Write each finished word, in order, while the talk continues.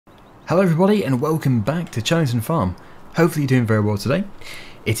Hello everybody and welcome back to Chellington Farm. Hopefully you're doing very well today.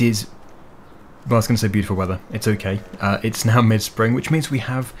 It is, well I was going to say beautiful weather, it's okay. It's now mid-spring, which means we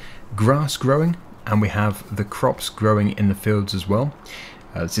have grass growing and we have the crops growing in the fields as well.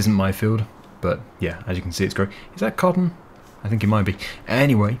 This isn't my field, but yeah, as you can see it's growing. Is that cotton? I think it might be.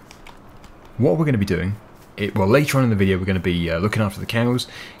 Anyway, what we're going to be doing, well later on in the video we're going to be looking after the cows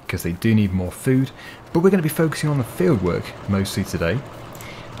because they do need more food, but we're going to be focusing on the field work mostly today.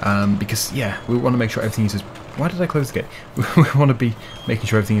 Because, yeah, we want to make sure everything is as... Why did I close the gate? We want to be making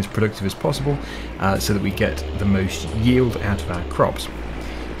sure everything is productive as possible so that we get the most yield out of our crops.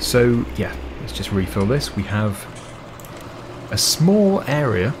 So, yeah, let's just refill this. We have a small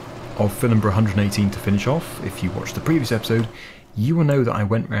area of fill number 118 to finish off. If you watched the previous episode, you will know that I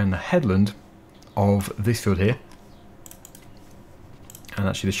went around the headland of this field here. And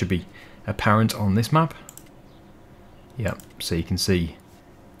actually this should be apparent on this map. Yeah, so you can see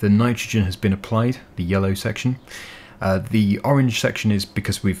the nitrogen has been applied, the yellow section. The orange section is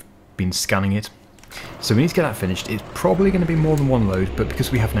because we've been scanning it. So we need to get that finished. It's probably going to be more than one load, but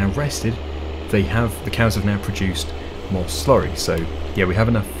because we have now rested, the cows have now produced more slurry. So yeah, we have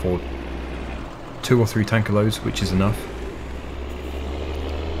enough for 2 or 3 tanker loads, which is enough.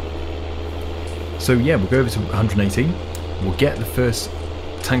 So yeah, we'll go over to 118. We'll get the first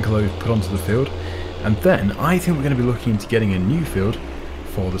tanker load put onto the field, and then I think we're going to be looking into getting a new field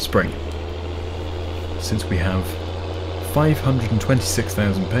for the spring, since we have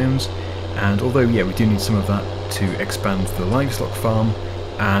 £526,000, and although yeah we do need some of that to expand the livestock farm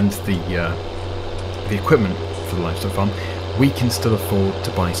and the equipment for the livestock farm, we can still afford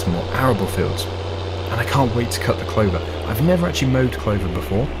to buy some more arable fields. And I can't wait to cut the clover. I've never actually mowed clover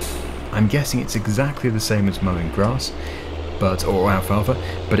before. I'm guessing it's exactly the same as mowing grass, or alfalfa,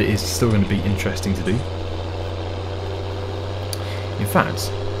 but it is still going to be interesting to do. In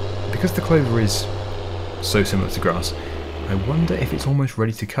fact, because the clover is so similar to grass, I wonder if it's almost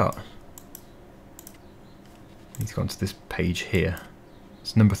ready to cut. I need to go onto this page here.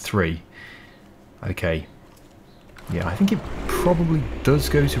 It's number 3. Okay. Yeah, I think it probably does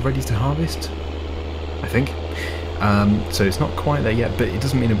go to ready to harvest. I think. So it's not quite there yet, but it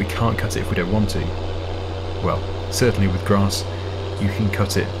doesn't mean that we can't cut it if we don't want to. Well, certainly with grass, you can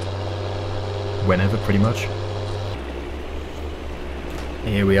cut it whenever, pretty much.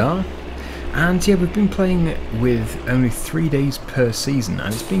 Here we are, and yeah, we've been playing with only 3 days per season,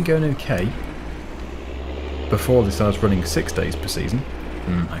 and it's been going okay. Before this I was running 6 days per season.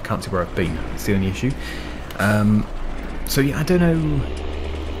 I can't see where I've been, that's the only issue. So yeah, I don't know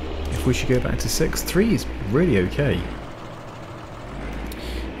if we should go back to 6. 3 is really okay.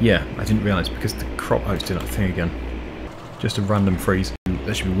 Yeah, I didn't realise because the crop host did that thing again. Just a random freeze.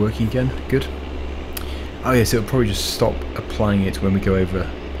 That should be working again, good. Oh yes, it'll probably just stop applying it when we go over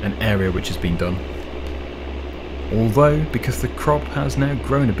an area which has been done. Although, because the crop has now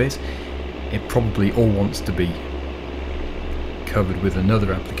grown a bit, it probably all wants to be covered with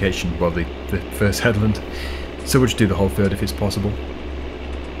another application, well the first headland. So we'll just do the whole field if it's possible.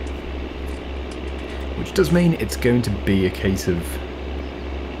 Which does mean it's going to be a case of,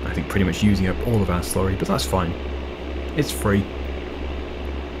 I think, pretty much using up all of our slurry, but that's fine. It's free.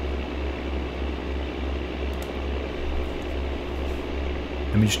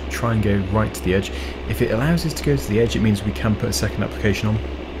 Let me just try and go right to the edge. If it allows us to go to the edge, it means we can put a second application on.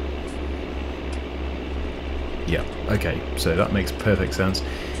 Yeah, okay, so that makes perfect sense,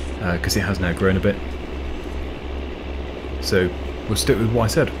 because it has now grown a bit. So we'll stick with what I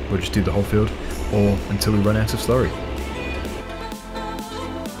said, we'll just do the whole field, or until we run out of slurry.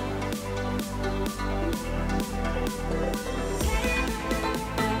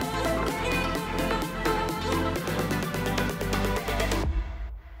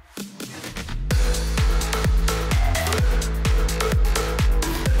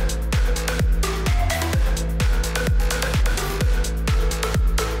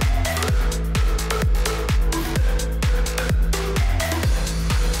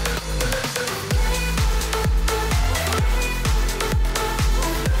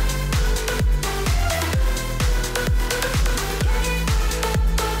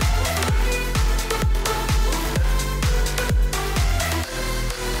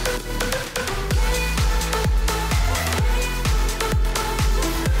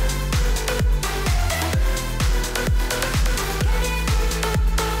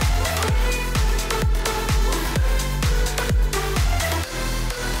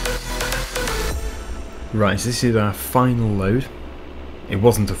 Right, so this is our final load. It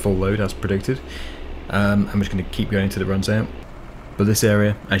wasn't a full load as predicted. I'm just going to keep going until it runs out. But this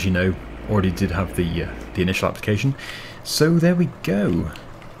area, as you know, already did have the initial application. So there we go.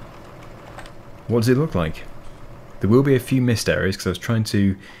 what does it look like? There will be a few missed areas because I was trying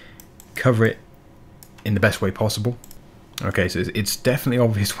to cover it in the best way possible. Okay, so it's definitely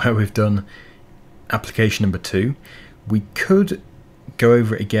obvious where we've done application number 2. We could go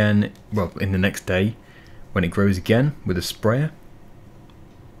over it again, well, in the next day when it grows again with a sprayer.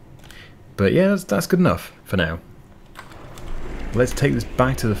 But yeah, that's good enough for now. Let's take this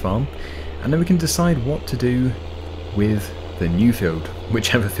back to the farm and then we can decide what to do with the new field.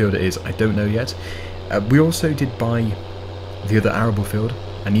 Whichever field it is, I don't know yet. We also did buy the other arable field.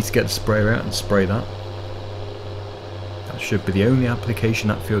 I need to get the sprayer out and spray that. That should be the only application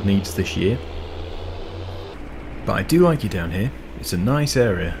that field needs this year. But I do like it down here. It's a nice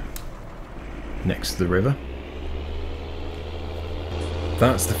area next to the river.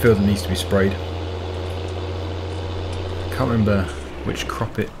 That's the field that needs to be sprayed. I can't remember which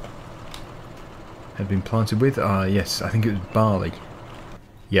crop it had been planted with. Yes, I think it was barley.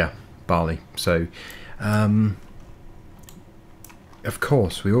 Yeah, barley. So, of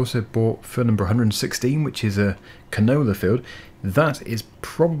course, we also bought field number 116, which is a canola field. That is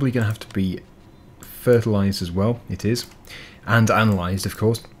probably going to have to be fertilised as well. It is. And analysed, of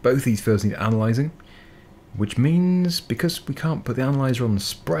course. Both these fields need analysing. Which means, because we can't put the analyzer on the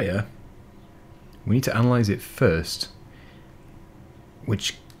sprayer, we need to analyse it first.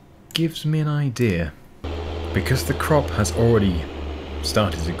 Which gives me an idea. Because the crop has already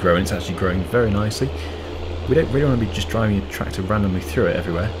started to grow, and it's actually growing very nicely, we don't really want to be just driving a tractor randomly through it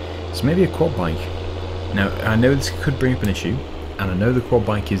everywhere. So maybe a quad bike. Now, I know this could bring up an issue, and I know the quad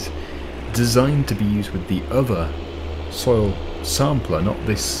bike is designed to be used with the other soil sampler, not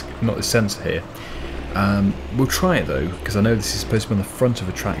this sensor here. We'll try it though, because I know this is supposed to be on the front of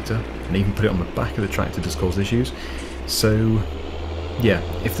a tractor, and even put it on the back of the tractor does cause issues. So, yeah,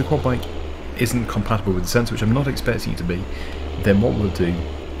 if the quad bike isn't compatible with the sensor, which I'm not expecting it to be, then what we'll do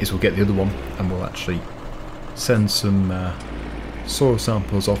is we'll get the other one and we'll actually send some soil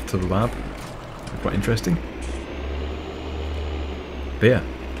samples off to the lab. Quite interesting. But yeah,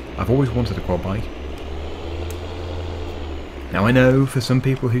 I've always wanted a quad bike. Now I know for some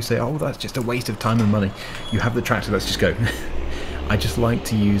people who say, oh, that's just a waste of time and money. You have the tractor, let's just go. I just like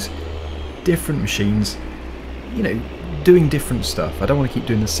to use different machines, you know, doing different stuff. I don't want to keep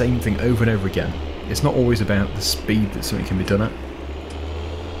doing the same thing over and over again. It's not always about the speed that something can be done at.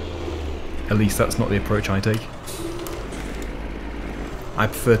 At least that's not the approach I take. I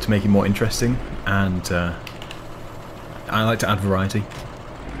prefer to make it more interesting, and I like to add variety.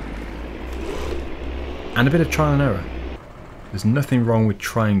 And a bit of trial and error. There's nothing wrong with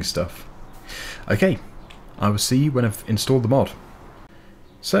trying stuff. Okay, I will see you when I've installed the mod.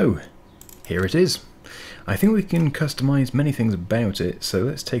 So, here it is. I think we can customize many things about it, so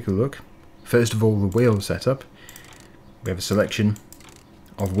let's take a look. First of all, the wheel setup. We have a selection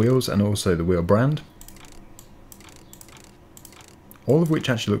of wheels and also the wheel brand. All of which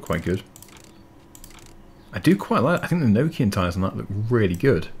actually look quite good. I do quite like, I think the Nokian tyres on that look really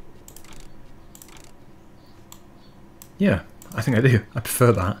good. Yeah, I think I do. I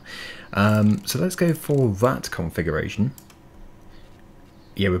prefer that. So let's go for that configuration.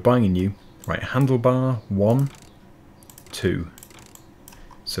 Yeah, we're buying a new. Right, handlebar 1, 2.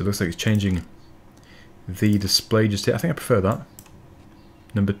 So it looks like it's changing the display just here. I think I prefer that.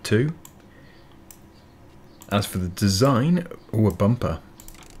 Number 2. As for the design, oh, a bumper.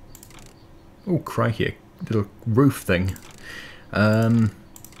 Oh, crikey, a little roof thing. I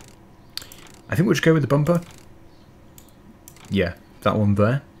think we'll just go with the bumper. Yeah, that one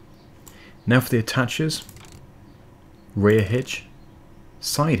there. Now for the attachers. Rear hitch.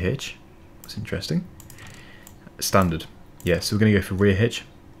 Side hitch. That's interesting. Standard. Yeah, so we're going to go for rear hitch.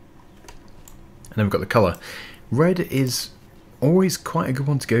 And then we've got the colour. Red is always quite a good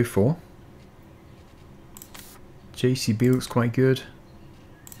one to go for. JCB looks quite good.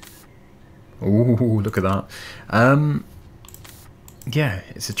 Oh, look at that. Yeah,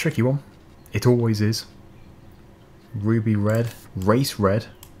 it's a tricky one. It always is. Ruby red. Race red.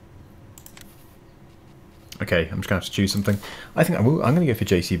 Okay, I'm just going to have to choose something. I think I will. I'm going to go for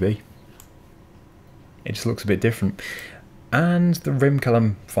JCB. It just looks a bit different. And the rim colour,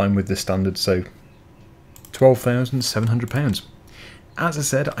 I'm fine with the standard, so £12,700. As I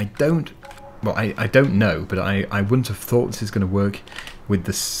said, I don't know, but I wouldn't have thought this is going to work with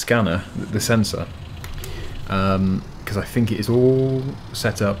the scanner, the sensor, because I think it is all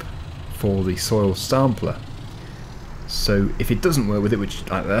set up for the soil sampler. So if it doesn't work with it, which,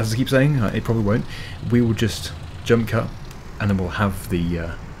 as I keep saying, it probably won't, we will just jump cut, and then we'll have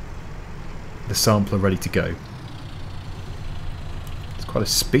the sampler ready to go. It's quite a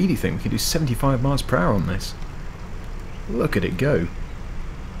speedy thing. We can do 75 miles per hour on this. Look at it go.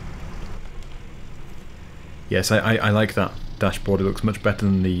 Yes, I like that dashboard. It looks much better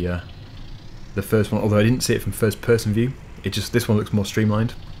than the first one, although I didn't see it from first person view. This one looks more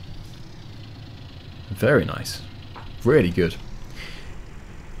streamlined. Very nice. Really good.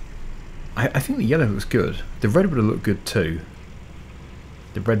 I think the yellow looks good. The red would have looked good too.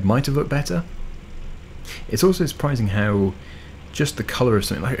 The red might have looked better. It's also surprising how just the colour of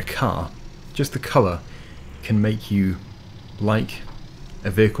something like a car, just the colour can make you like a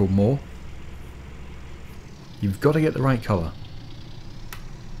vehicle more. You've got to get the right colour.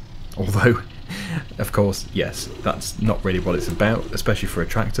 Although, of course, yes, that's not really what it's about, especially for a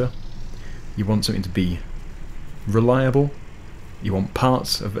tractor. You want something to be reliable. You want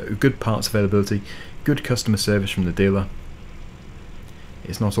good parts availability, good customer service from the dealer.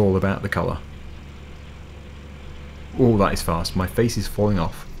 It's not all about the colour. Oh, that is fast. My face is falling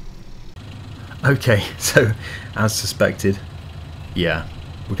off. Okay, so as suspected, yeah,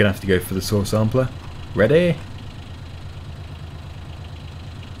 we're going to have to go for the soil sampler. Ready?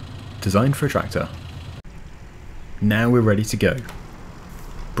 Designed for a tractor. Now we're ready to go.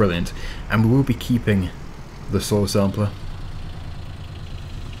 Brilliant. And we will be keeping the soil sampler.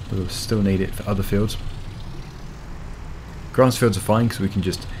 We'll still need it for other fields. Grass fields are fine because we can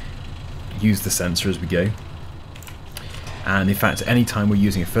just use the sensor as we go. And in fact, any time we're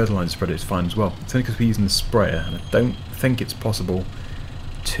using a fertilizer spreader, it's fine as well. It's only because we're using the sprayer, and I don't think it's possible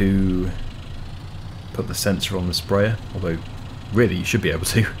to put the sensor on the sprayer, although really you should be able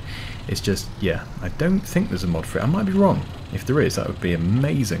to. It's just, yeah, I don't think there's a mod for it. I might be wrong. If there is, that would be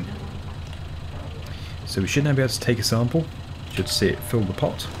amazing. So we should now be able to take a sample. Should see it fill the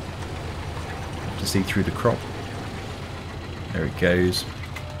pot. To see through the crop. There it goes.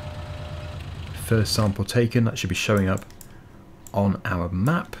 First sample taken. That should be showing up on our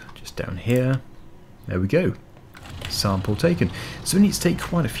map, just down here. There we go. Sample taken. So we need to take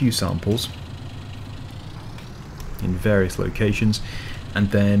quite a few samples in various locations,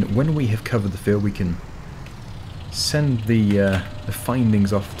 and then when we have covered the field, we can send the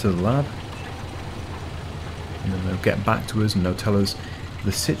findings off to the lab, and then they'll get back to us and they'll tell us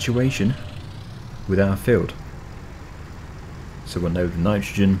the situation with our field. So we'll know the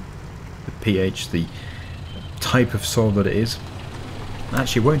nitrogen, the pH, the type of soil that it is.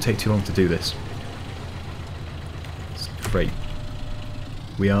 Actually, it won't take too long to do this. It's great.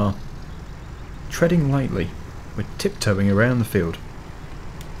 We are treading lightly. We're tiptoeing around the field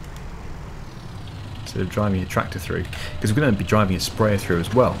instead of driving a tractor through, because we're going to be driving a sprayer through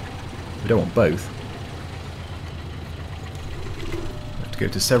as well. We don't want both. We have to go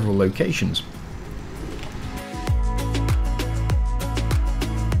to several locations.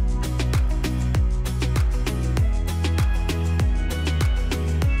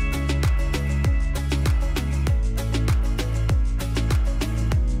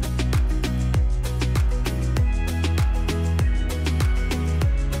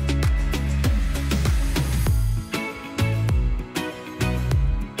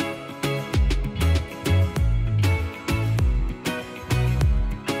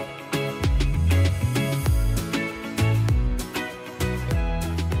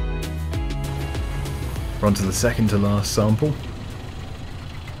 We're on to the second to last sample.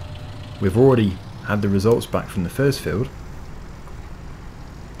 We've already had the results back from the first field.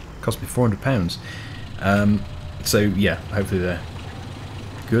 Cost me £400. So yeah, hopefully they're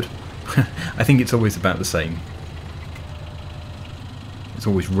good. I think it's always about the same. It's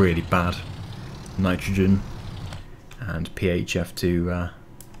always really bad. Nitrogen and pH, you have to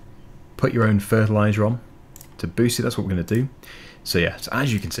put your own fertilizer on to boost it. That's what we're going to do. So yeah, so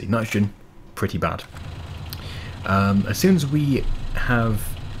as you can see, nitrogen, pretty bad. As soon as we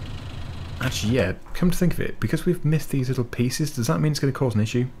have... Actually, yeah, come to think of it, because we've missed these little pieces, does that mean it's going to cause an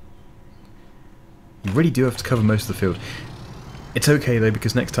issue? You really do have to cover most of the field. It's okay though,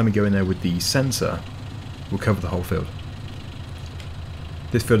 because next time we go in there with the sensor, we'll cover the whole field.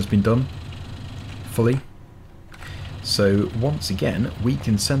 This field has been done fully. So once again, we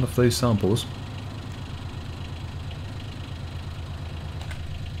can send off those samples.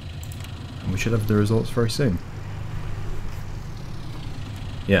 And we should have the results very soon.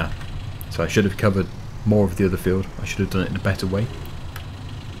 Yeah, so I should have covered more of the other field. I should have done it in a better way.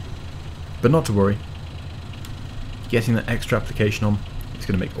 But not to worry. Getting that extra application on, it's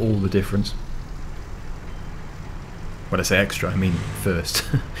going to make all the difference. When I say extra, I mean first.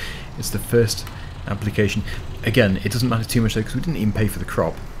 It's the first application. Again, it doesn't matter too much though, because we didn't even pay for the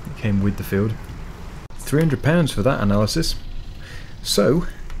crop. It came with the field. £300 for that analysis. So,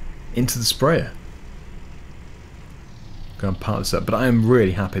 into the sprayer. Go and part this up, but I am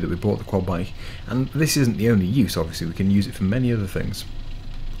really happy that we bought the quad bike, and this isn't the only use. Obviously we can use it for many other things.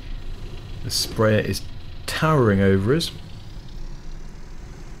 The sprayer is towering over us.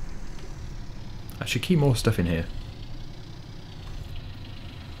 I should keep more stuff in here.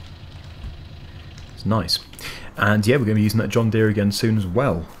 It's nice. And yeah, we're going to be using that John Deere again soon as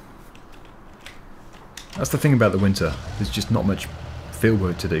well. That's the thing about the winter. There's just not much field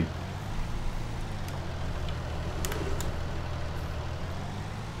work to do.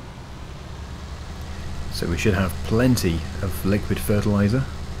 So we should have plenty of liquid fertiliser.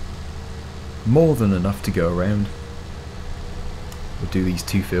 More than enough to go around. We'll do these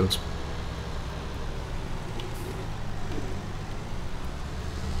 2 fields.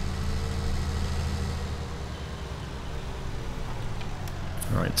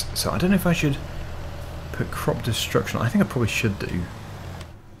 Right, so I don't know if I should put crop destruction. I think I probably should do.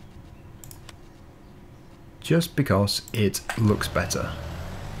 Just because it looks better.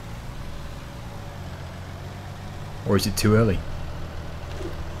 Or is it too early?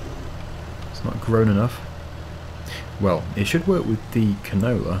 It's not grown enough. Well, it should work with the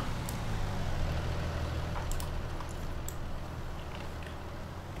canola.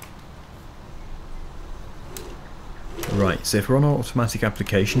 Right, so if we're on automatic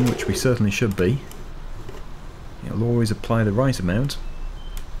application, which we certainly should be, it'll always apply the right amount.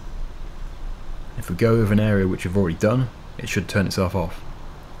 If we go over an area which we've already done, it should turn itself off.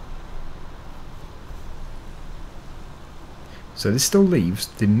 So this still leaves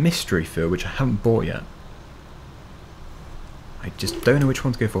the mystery field, which I haven't bought yet. I just don't know which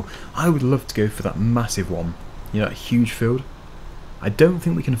one to go for. I would love to go for that massive one. You know, that huge field. I don't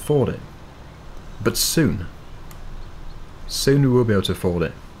think we can afford it. But soon. Soon we will be able to afford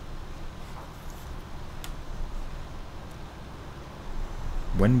it.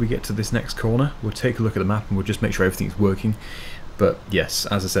 When we get to this next corner, we'll take a look at the map and we'll just make sure everything's working. But yes,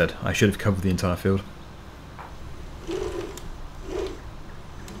 as I said, I should have covered the entire field.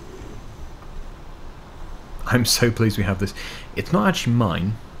 I'm so pleased we have this. It's not actually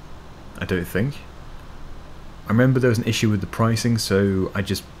mine, I don't think. I remember there was an issue with the pricing, so I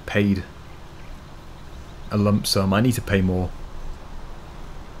just paid a lump sum. I need to pay more.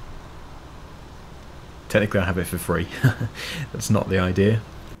 Technically I have it for free. That's not the idea.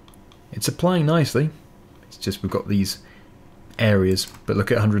 It's applying nicely. It's just we've got these areas, but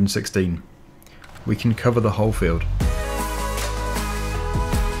look at 116. We can cover the whole field.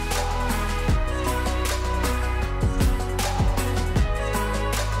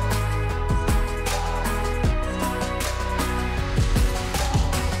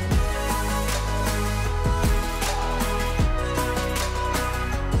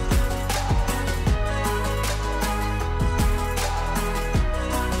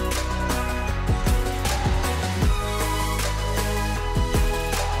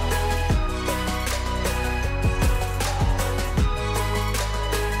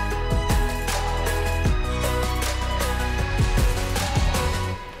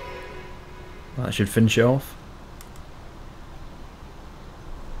 That should finish it off.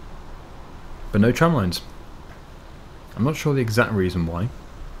 But no tram lines. I'm not sure the exact reason why.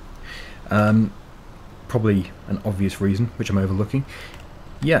 Probably an obvious reason, which I'm overlooking.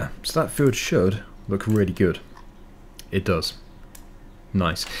 Yeah, so that field should look really good. It does.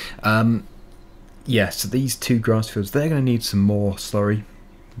 Nice. Yeah, so these 2 grass fields, they're going to need some more slurry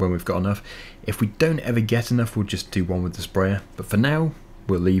when we've got enough. If we don't ever get enough, we'll just do one with the sprayer. But for now,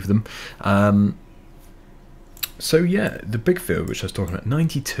 we'll leave them. So yeah, the big field which I was talking about,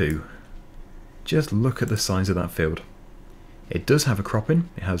 92. Just look at the size of that field. It does have a crop in.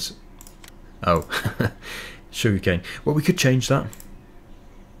 It has... oh, sugarcane. Well, we could change that.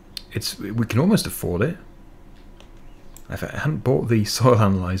 We can almost afford it. If I hadn't bought the soil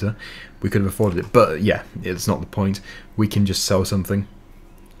analyzer, we could have afforded it. But yeah, it's not the point. We can just sell something.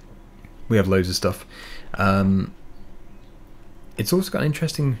 We have loads of stuff. It's also got an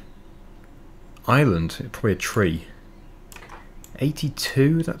interesting island, probably a tree.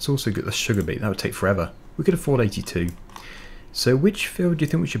 82, that's also good. The sugar beet, that would take forever. We could afford 82. So which field do you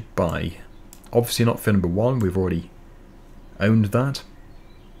think we should buy? Obviously not field number 1, we've already owned that.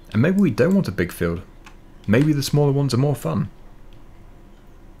 And maybe we don't want a big field. Maybe the smaller ones are more fun.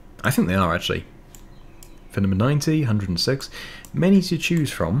 I think they are actually. Field number 90, 106. Many to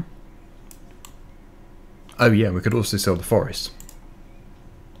choose from. Oh yeah, we could also sell the forest,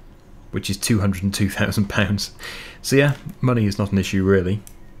 which is £202,000. So yeah, money is not an issue really.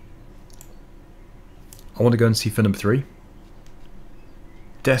 I want to go and see field number 3.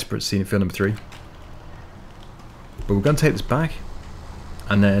 Desperate to see field number 3. But we're going to take this back,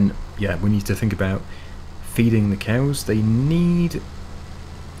 and then yeah, we need to think about feeding the cows. They need...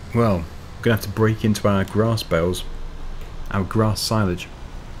 well, we're going to have to break into our grass bales, our grass silage.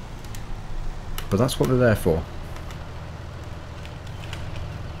 but that's what they're there for.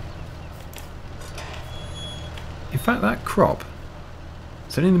 In fact, that crop,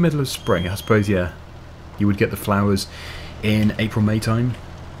 it's only in the middle of spring. I suppose, yeah, you would get the flowers in April, May time,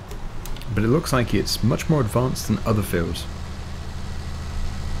 but it looks like it's much more advanced than other fields.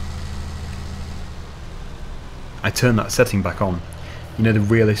 I turned that setting back on. You know, the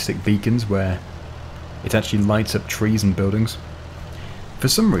realistic beacons where it actually lights up trees and buildings? For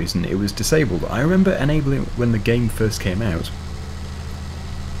some reason it was disabled. I remember enabling it when the game first came out,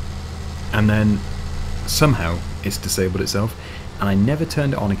 and then somehow it's disabled itself, and I never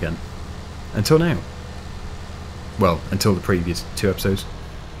turned it on again. Until now. Well, until the previous 2 episodes.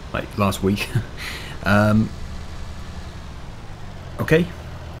 Like last week. Okay.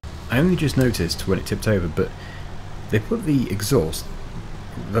 I only just noticed when it tipped over, but they put the exhaust,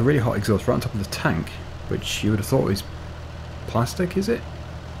 the really hot exhaust, right on top of the tank, which you would have thought was plastic, is it?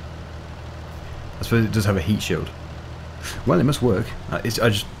 I suppose it does have a heat shield. Well, it must work. I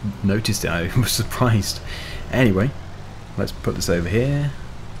just noticed it. I was surprised. Anyway, let's put this over here.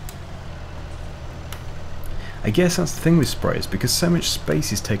 I guess that's the thing with sprayers, because so much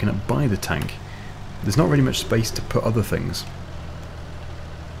space is taken up by the tank, there's not really much space to put other things.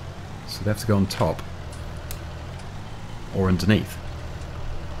 So they have to go on top. Or underneath.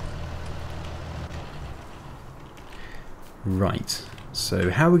 Right, so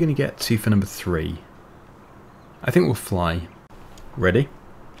how are we going to get to for number 3? I think we'll fly. Ready?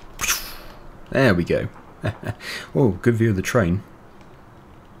 There we go. Oh, good view of the train.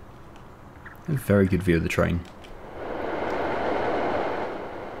 A very good view of the train.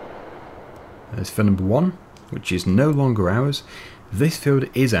 There's field number 1, which is no longer ours. This field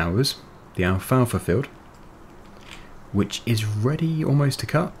is ours, the alfalfa field, which is ready almost to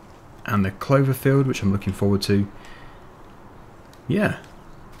cut. And the clover field, which I'm looking forward to. Yeah,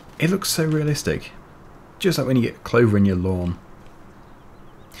 it looks so realistic. Just like when you get clover in your lawn.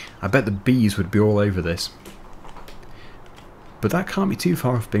 I bet the bees would be all over this. But that can't be too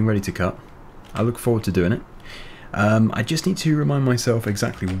far off being ready to cut. I look forward to doing it. I just need to remind myself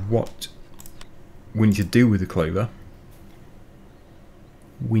exactly what we need to do with the clover.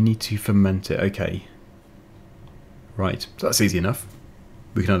 We need to ferment it, okay. Right, so that's easy enough.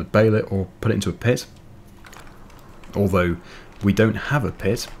 We can either bale it or put it into a pit. Although we don't have a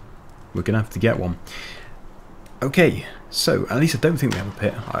pit, we're going to have to get one. Okay, so at least I don't think we have a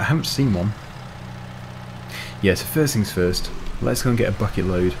pit. I haven't seen one. Yeah, so first things first, let's go and get a bucket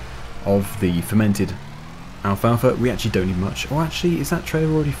load of the fermented alfalfa. We actually don't need much. Or actually, is that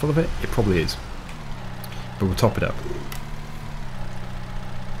trailer already full of it? It probably is. But we'll top it up.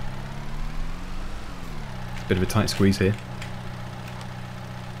 Bit of a tight squeeze here.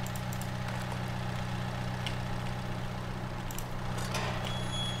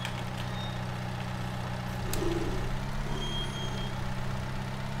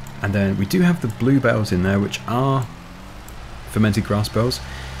 And then we do have the blue bells in there, which are fermented grass bells,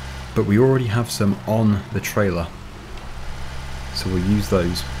 but we already have some on the trailer, so we'll use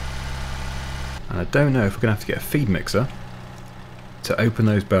those. And I don't know if we're going to have to get a feed mixer to open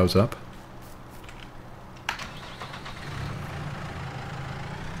those bells up.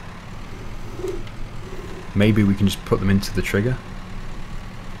 Maybe we can just put them into the trigger.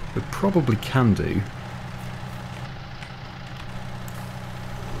 We probably can do.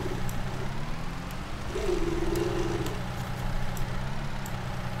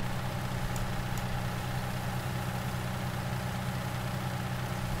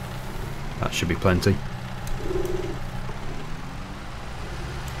 That should be plenty.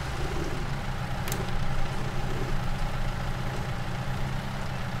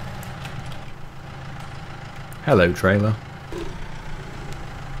 Hello, trailer.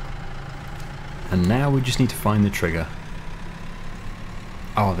 And now we just need to find the trigger.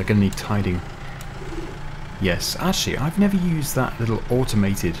 Oh, they're going to need tidying. Yes, actually, I've never used that little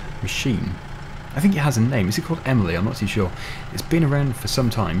automated machine. I think it has a name. Is it called Emily? I'm not too sure. It's been around for some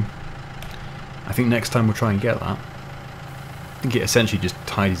time. I think next time we'll try and get that. I think it essentially just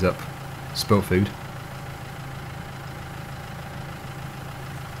tidies up spilt food.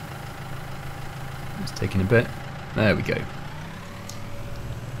 It's taking a bit. There we go.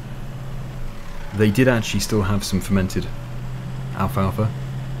 They did actually still have some fermented alfalfa.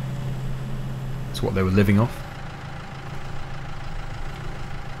 That's what they were living off.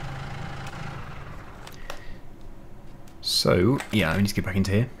 So, yeah, I need to get back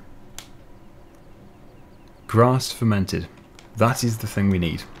into here. Grass fermented. That is the thing we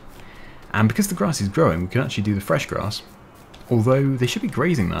need. And because the grass is growing, we can actually do the fresh grass. Although they should be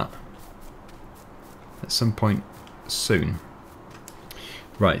grazing that at some point soon.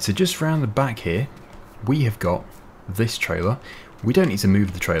 Right, so just round the back here, we have got this trailer. We don't need to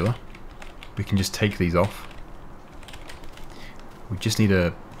move the trailer. We can just take these off. We just need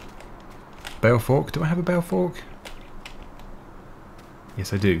a bale fork. Do I have a bale fork?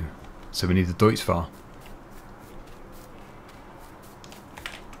 Yes, I do. So we need the Deutz D06.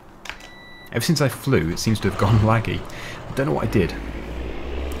 Ever since I flew, it seems to have gone laggy. I don't know what I did.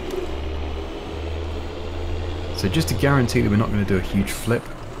 So just to guarantee that we're not going to do a huge flip,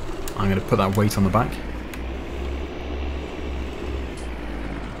 I'm going to put that weight on the back.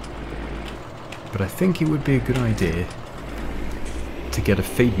 But I think it would be a good idea to get a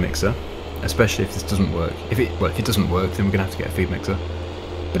feed mixer, especially if this doesn't work. If it doesn't work, then we're going to have to get a feed mixer.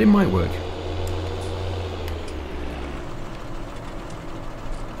 But it might work.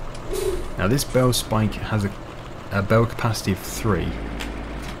 Now this bell spike has a bell capacity of 3.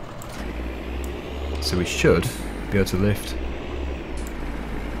 So we should be able to lift,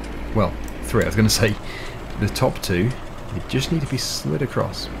 well, 3, I was going to say. The top 2, they just need to be slid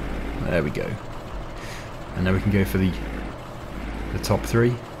across. There we go. And now we can go for the top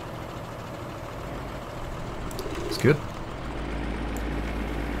 3. It's good.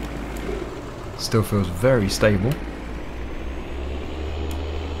 Still feels very stable.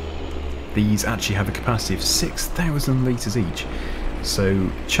 These actually have a capacity of 6,000 litres each, so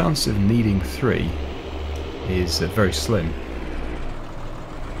chance of needing 3 is very slim.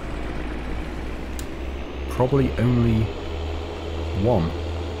 Probably only 1.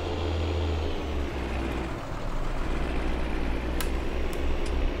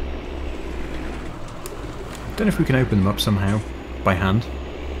 Don't know if we can open them up somehow by hand.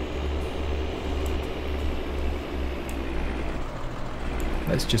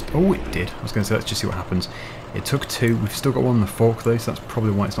 Let's just... oh, it did. I was going to say, let's just see what happens. It took 2. We've still got 1 on the fork though, so that's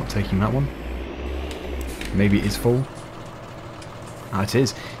probably why it's not taking that one. Maybe it is full. Ah, it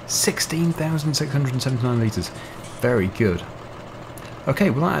is. 16,679 litres. Very good. Okay,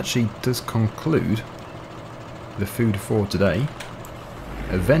 well that actually does conclude the food for today.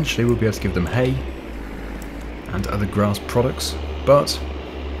 Eventually we'll be able to give them hay and other grass products, but...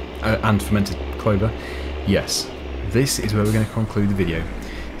 and fermented clover. Yes, this is where we're going to conclude the video.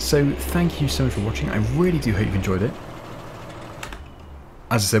 So thank you so much for watching. I really do hope you've enjoyed it.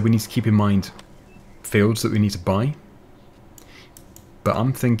 As I said, we need to keep in mind fields that we need to buy, but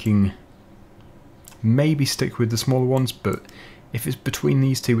I'm thinking maybe stick with the smaller ones. But if it's between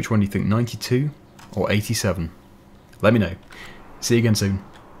these two, which one do you think, 92 or 87? Let me know. See you again soon,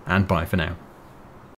 and bye for now.